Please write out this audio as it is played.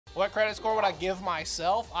What credit score would I give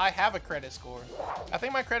myself? I have a credit score. I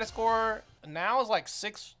think my credit score now is like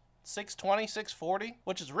 620, 640,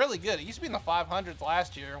 which is really good. It used to be in the 500s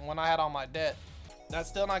last year when I had all my debt. That's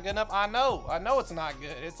still not good enough. I know it's not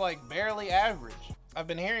good. It's like barely average. I've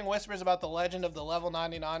been hearing whispers about the legend of the level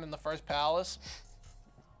 99 in the first palace.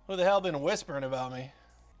 Who the hell been whispering about me?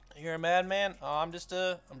 You're a madman? Oh, I'm just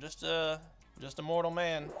a mortal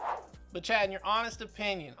man. But chat, in your honest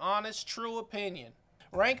opinion, honest, true opinion,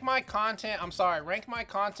 rank my content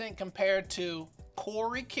compared to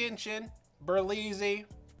Corey Kenshin, Berleezy,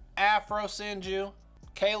 Afro Sinju,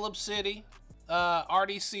 Caleb City,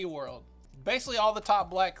 RDC World. Basically all the top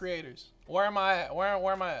black creators. Where am I at? Where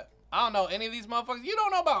am I at? I don't know any of these motherfuckers. You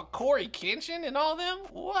don't know about Corey Kenshin and all them?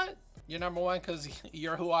 What? You're number one because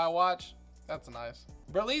you're who I watch? That's nice.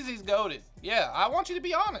 Berleezy's goated. Yeah, I want you to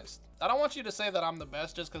be honest. I don't want you to say that I'm the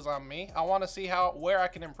best just because I'm me. I want to see where I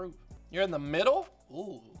can improve. You're in the middle?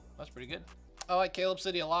 Ooh, that's pretty good. I like Caleb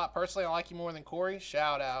City a lot. Personally, I like you more than Corey.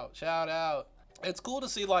 Shout out, shout out. It's cool to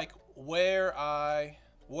see like where I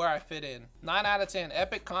fit in. 9 out of 10,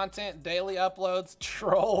 epic content, daily uploads,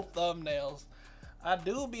 troll thumbnails. I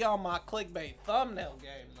do be on my clickbait thumbnail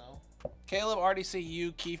game though. Caleb,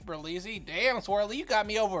 RDCU, Keith Berleezy. Damn, Swirly, you got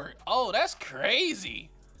me over. Oh, that's crazy.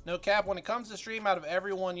 No cap, when it comes to stream, out of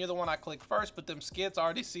everyone, you're the one I click first, but them skits,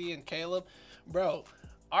 RDC and Caleb, bro,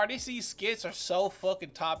 RDC skits are so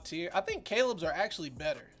fucking top tier. I think Caleb's are actually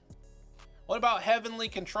better. What about Heavenly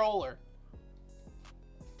Controller?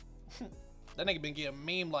 That nigga been getting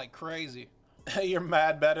memed like crazy. You're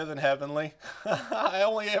mad better than Heavenly. I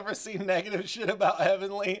only ever see negative shit about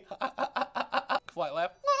Heavenly. Flight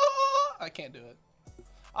laugh. I can't do it.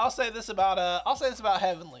 I'll say this about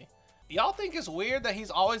Heavenly. Y'all think it's weird that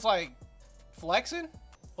he's always like flexing?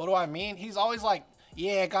 What do I mean? He's always like,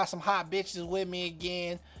 yeah, got some hot bitches with me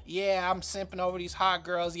again. Yeah, I'm simping over these hot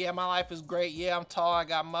girls. Yeah, my life is great. Yeah, I'm tall, I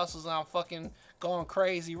got muscles, and I'm fucking going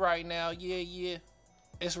crazy right now. Yeah, yeah.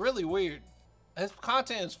 It's really weird. His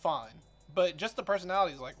content is fine, but just the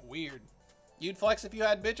personality is like weird. You'd flex if you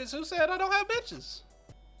had bitches? Who said I don't have bitches?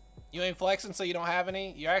 You ain't flexing so you don't have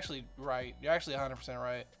any? You're actually right. You're actually 100%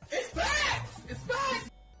 right. It's facts! It's facts!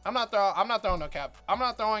 I'm not throwing no cap. I'm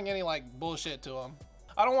not throwing any like bullshit to him.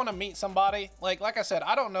 I don't want to meet somebody. Like I said,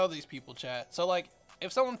 I don't know these people, chat. So like,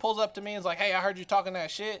 if someone pulls up to me and is like, hey, I heard you talking that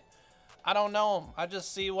shit, I don't know them. I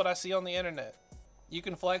just see what I see on the internet. You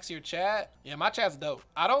can flex your chat. Yeah, my chat's dope.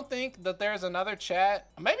 I don't think that there's another chat,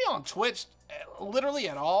 maybe on Twitch, literally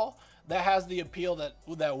at all, that has the appeal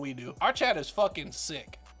that we do. Our chat is fucking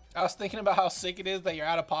sick. I was thinking about how sick it is that you're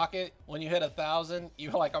out of pocket when you hit 1,000.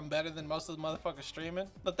 You're like, I'm better than most of the motherfuckers streaming.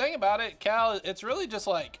 The thing about it, Cal, it's really just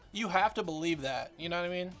like, you have to believe that. You know what I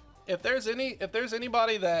mean? If there's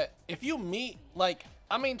anybody that, if you meet, like,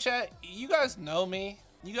 I mean, chat, you guys know me.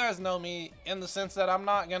 You guys know me in the sense that I'm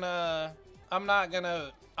not gonna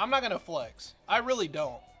flex. I really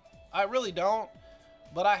don't.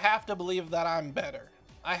 But I have to believe that I'm better.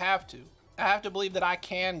 I have to believe that I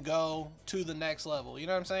can go to the next level. You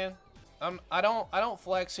know what I'm saying? I don't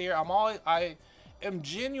flex here. I am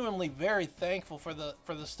genuinely very thankful for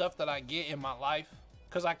the stuff that I get in my life,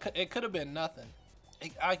 because it could have been nothing.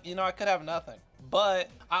 I could have nothing, but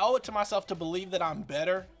I owe it to myself to believe that I'm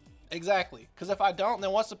better. Exactly, because if I don't,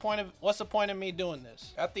 then what's the point of me doing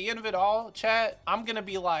this? At the end of it all, chat, I'm gonna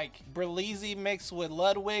be like Berleezy mixed with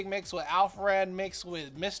Ludwig, mixed with Alfred, mixed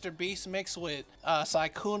with Mr. Beast, mixed with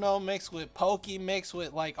Saikuno, mixed with Pokey, mixed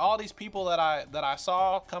with like all these people that I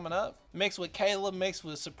saw coming up, mixed with Caleb, mixed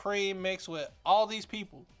with Supreme, mixed with all these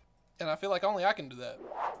people, and I feel like only I can do that.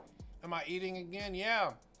 Am I eating again?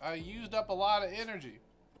 Yeah, I used up a lot of energy.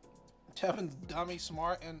 Tevin's dummy,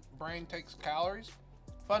 smart, and brain takes calories.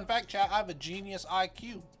 Fun fact, chat, I have a genius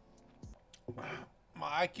IQ.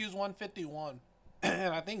 My IQ is 151.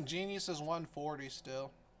 And I think genius is 140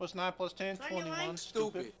 still. What's 9 plus 10? 21.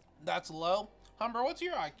 Stupid. That's low. Humber, what's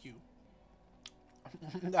your IQ?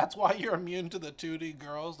 That's why you're immune to the 2D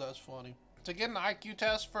girls. That's funny. To get an IQ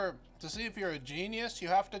test to see if you're a genius, you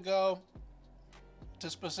have to go to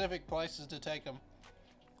specific places to take them.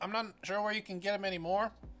 I'm not sure where you can get them anymore,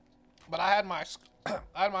 but I had my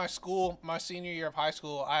school, my senior year of high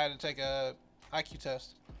school, I had to take a IQ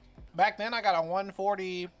test. Back then I got a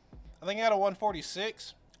 140, I think I got a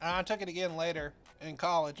 146, and I took it again later in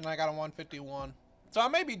college and I got a 151. So I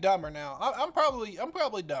may be dumber now. I'm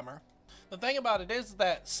probably dumber. The thing about it is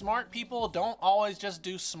that smart people don't always just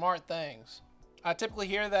do smart things. I typically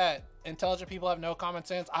hear that intelligent people have no common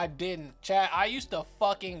sense. I didn't. Chat, I used to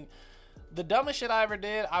fucking The dumbest shit I ever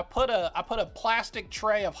did, I put a plastic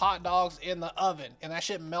tray of hot dogs in the oven, and that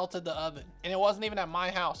shit melted the oven. And it wasn't even at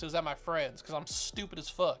my house, it was at my friend's, because I'm stupid as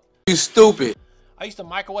fuck. You stupid. I used to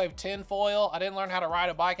microwave tin foil. I didn't learn how to ride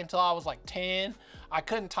a bike until I was like 10. I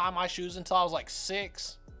couldn't tie my shoes until I was like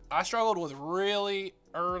 6. I struggled with really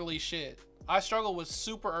early shit. I struggled with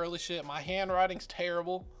super early shit. My handwriting's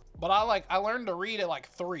terrible, but I learned to read at like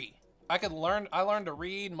 3. I learned to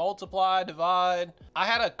read, multiply, divide. I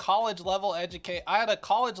had a college level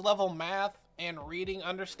math and reading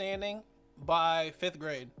understanding by 5th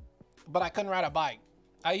grade, but I couldn't ride a bike.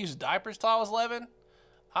 I used diapers till I was 11.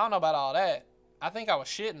 I don't know about all that. I think I was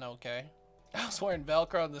shitting okay. I was wearing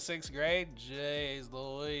Velcro in the 6th grade. Jeez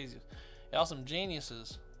Louise. Y'all some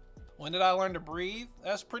geniuses. When did I learn to breathe?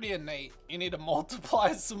 That's pretty innate. You need to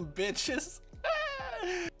multiply some bitches.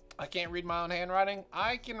 I can't read my own handwriting.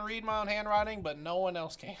 I can read my own handwriting, but no one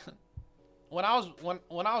else can. When I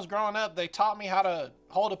was growing up, they taught me how to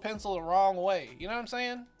hold a pencil the wrong way. You know what I'm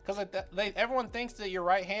saying? Because everyone thinks that you're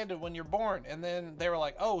right-handed when you're born, and then they were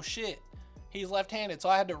like, "Oh shit, he's left-handed." So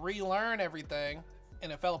I had to relearn everything,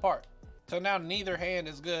 and it fell apart. So now neither hand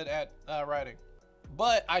is good at writing.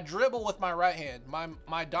 But I dribble with my right hand.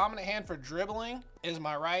 My dominant hand for dribbling is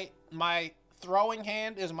my right. My throwing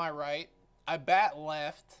hand is my right. I bat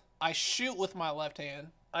left. I shoot with my left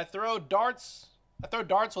hand. I throw darts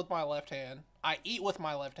with my left hand. I eat with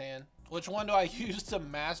my left hand. Which one do I use to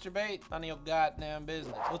masturbate? None of your goddamn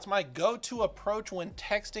business. What's my go-to approach when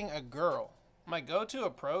texting a girl? My go-to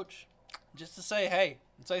approach? Just to say hey,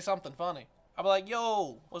 and say something funny. I'll be like,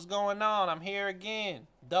 "Yo, what's going on? I'm here again.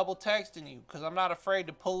 Double texting you, because I'm not afraid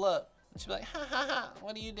to pull up." And she'll be like, "Ha ha ha,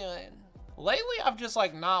 what are you doing?" Lately, I've just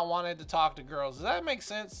like not wanted to talk to girls. Does that make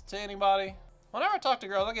sense to anybody? Whenever I talk to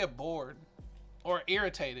girls, I get bored or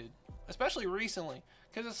irritated, especially recently,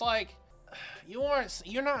 because it's like,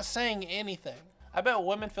 you're not saying anything. I bet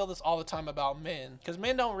women feel this all the time about men, because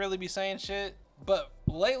men don't really be saying shit, but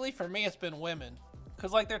lately for me, it's been women,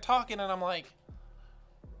 because like they're talking and I'm like,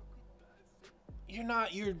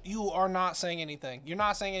 you are not saying anything. You're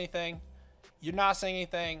not saying anything. You're not saying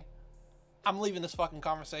anything. I'm leaving this fucking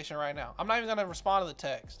conversation right now. I'm not even gonna respond to the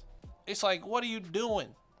text. It's like, what are you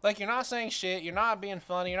doing? Like, you're not saying shit. You're not being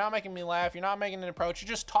funny. You're not making me laugh. You're not making an approach. You're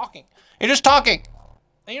just talking. You're just talking.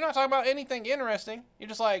 And you're not talking about anything interesting. You're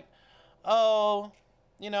just like, "Oh,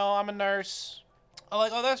 you know, I'm a nurse." I'm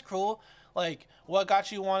like, "Oh, that's cool. Like, what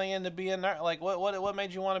got you wanting to be a nurse? Like, what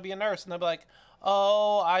made you want to be a nurse?" And they'll be like,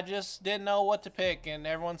 "Oh, I just didn't know what to pick, and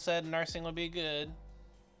everyone said nursing would be good."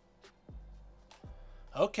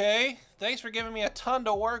 Okay, thanks for giving me a ton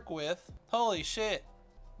to work with. Holy shit.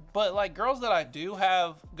 But like girls that I do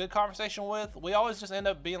have good conversation with, we always just end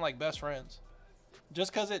up being like best friends.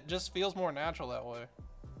 Just because it just feels more natural that way.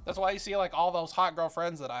 That's why you see like all those hot girl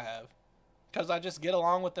friends that I have. Because I just get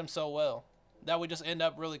along with them so well that we just end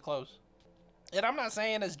up really close. And I'm not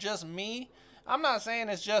saying it's just me. I'm not saying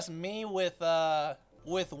it's just me with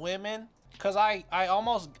women. Because I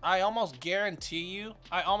almost guarantee you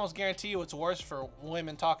it's worse for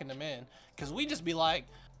women talking to men. Because we just be like,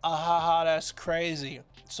 "Ah ha ha, that's crazy.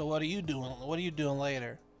 So what are you doing? What are you doing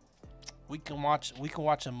later? We can watch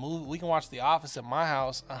a movie. We can watch The Office at my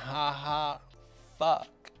house. Ah ha ha, fuck."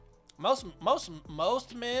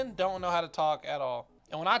 Most men don't know how to talk at all.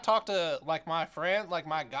 And when I talk to like my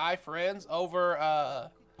guy friends over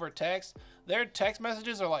text, their text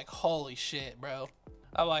messages are like, "Holy shit, bro."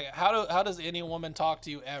 I'm like, how does any woman talk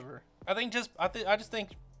to you ever? I just think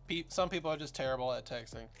some people are just terrible at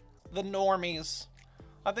texting. The normies.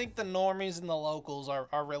 I think the normies and the locals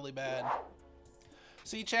are really bad.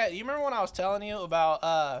 See, chat, you remember when I was telling you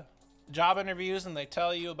about job interviews and they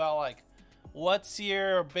tell you about like, what's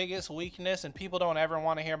your biggest weakness, and people don't ever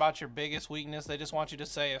want to hear about your biggest weakness. They just want you to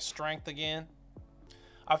say a strength again.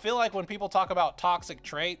 I feel like when people talk about toxic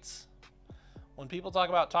traits,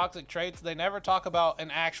 they never talk about an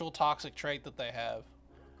actual toxic trait that they have.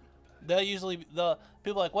 The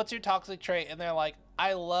people are like, "What's your toxic trait?" And they're like,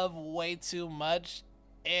 "I love way too much,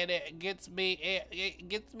 and it gets me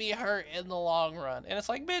hurt in the long run." And it's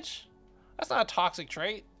like, bitch, that's not a toxic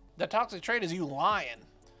trait. The toxic trait is you lying.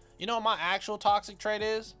 You know what my actual toxic trait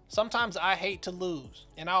is? Sometimes I hate to lose,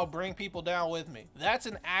 and I'll bring people down with me. That's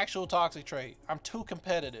an actual toxic trait. I'm too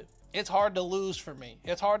competitive. It's hard to lose for me.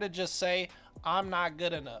 It's hard to just say I'm not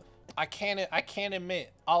good enough. I can't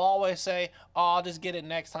admit. I'll always say, "Oh, I'll just get it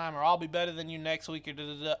next time," or "I'll be better than you next week," or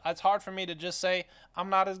da-da-da. It's hard for me to just say I'm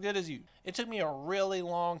not as good as you. It took me a really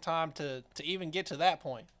long time to even get to that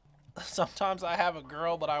point. Sometimes I have a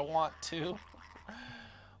girl, but I want to.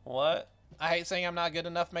 What? I hate saying I'm not good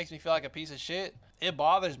enough. Makes me feel like a piece of shit. It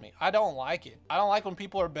bothers me. I don't like it. I don't like when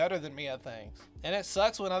people are better than me at things. And it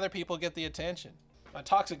sucks when other people get the attention. My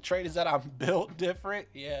toxic trait is that I'm built different.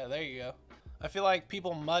 Yeah, there you go. I feel like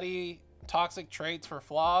people muddy toxic traits for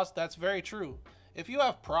flaws. That's very true. If you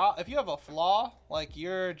have a flaw, like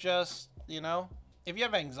you're just, you know, if you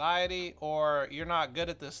have anxiety or you're not good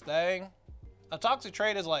at this thing, a toxic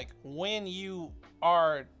trait is like when you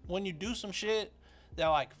do some shit that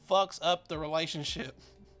like fucks up the relationship.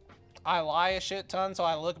 I lie a shit ton so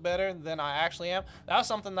I look better than I actually am. That was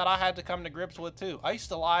something that I had to come to grips with too. I used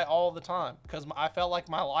to lie all the time because I felt like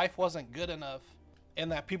my life wasn't good enough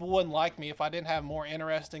and that people wouldn't like me if I didn't have more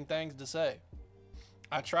interesting things to say.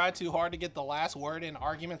 I tried too hard to get the last word in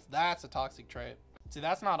arguments. That's a toxic trait. See,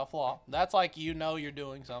 that's not a flaw. That's like, you know, you're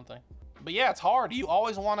doing something. But yeah, it's hard. You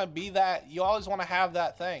always want to be that. You always want to have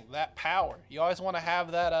that thing, that power. You always want to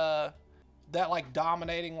have that, that like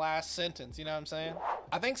dominating last sentence. You know what I'm saying?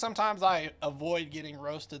 I think sometimes I avoid getting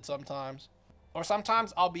roasted sometimes. Or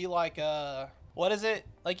sometimes I'll be like, what is it?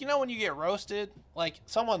 Like, you know, when you get roasted, like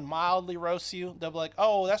someone mildly roasts you, they'll be like,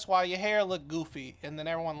 oh, that's why your hair look goofy. And then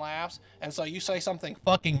everyone laughs. And so you say something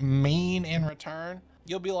fucking mean in return.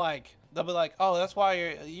 They'll be like, oh, that's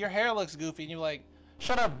why your hair looks goofy. And you're like,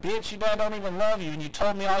 shut up, bitch. Your dad don't even love you. And you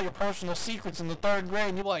told me all your personal secrets in the 3rd grade.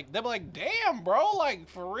 And they'll be like, damn, bro. Like,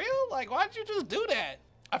 for real? Like, why'd you just do that?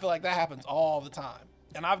 I feel like that happens all the time.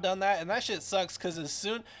 And I've done that, and that shit sucks because as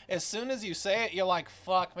soon as you say it, you're like,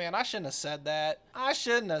 fuck, man, I shouldn't have said that. I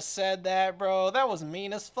shouldn't have said that, bro. That was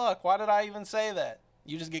mean as fuck. Why did I even say that?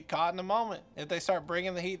 You just get caught in the moment. If they start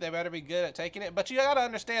bringing the heat, they better be good at taking it. But you gotta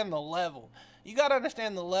understand the level. You gotta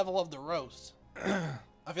understand the level of the roast.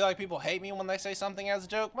 I feel like people hate me when they say something as a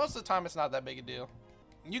joke. Most of the time, it's not that big a deal.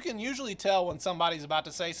 You can usually tell when somebody's about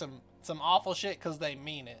to say some awful shit because they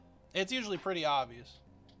mean it. It's usually pretty obvious.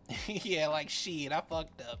 Yeah, like, shit, I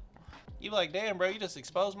fucked up. You be like, damn, bro, you just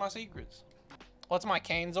exposed my secrets. What's my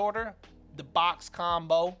Cane's order? The box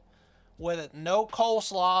combo with no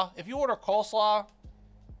coleslaw. If you order coleslaw,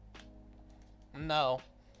 no.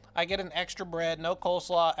 I get an extra bread, no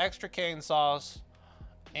coleslaw, extra cane sauce,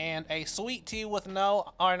 and a sweet tea with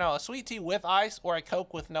a sweet tea with ice or a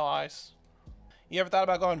Coke with no ice. You ever thought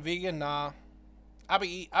about going vegan? Nah. I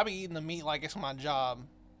be eating the meat like it's my job.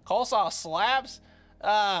 Coleslaw slaps?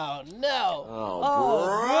 Oh no!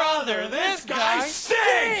 Oh brother, this guy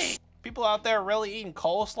stinks! People out there really eating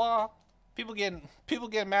coleslaw. People getting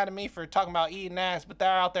mad at me for talking about eating ass, but they're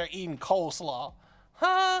out there eating coleslaw.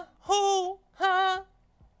 Huh? Who? Huh?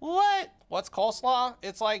 What? What's coleslaw?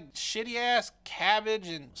 It's like shitty ass cabbage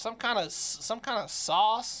and some kind of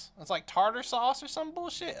sauce. It's like tartar sauce or some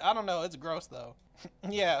bullshit. I don't know. It's gross though.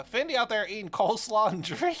 Yeah, Fendi out there eating coleslaw and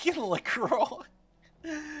drinking LaCroix.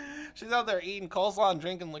 She's out there eating coleslaw and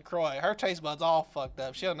drinking LaCroix. Her taste buds all fucked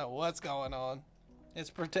up. She don't know what's going on. It's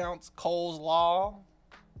pronounced Cole's Law.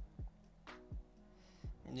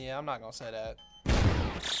 Yeah, I'm not gonna say that.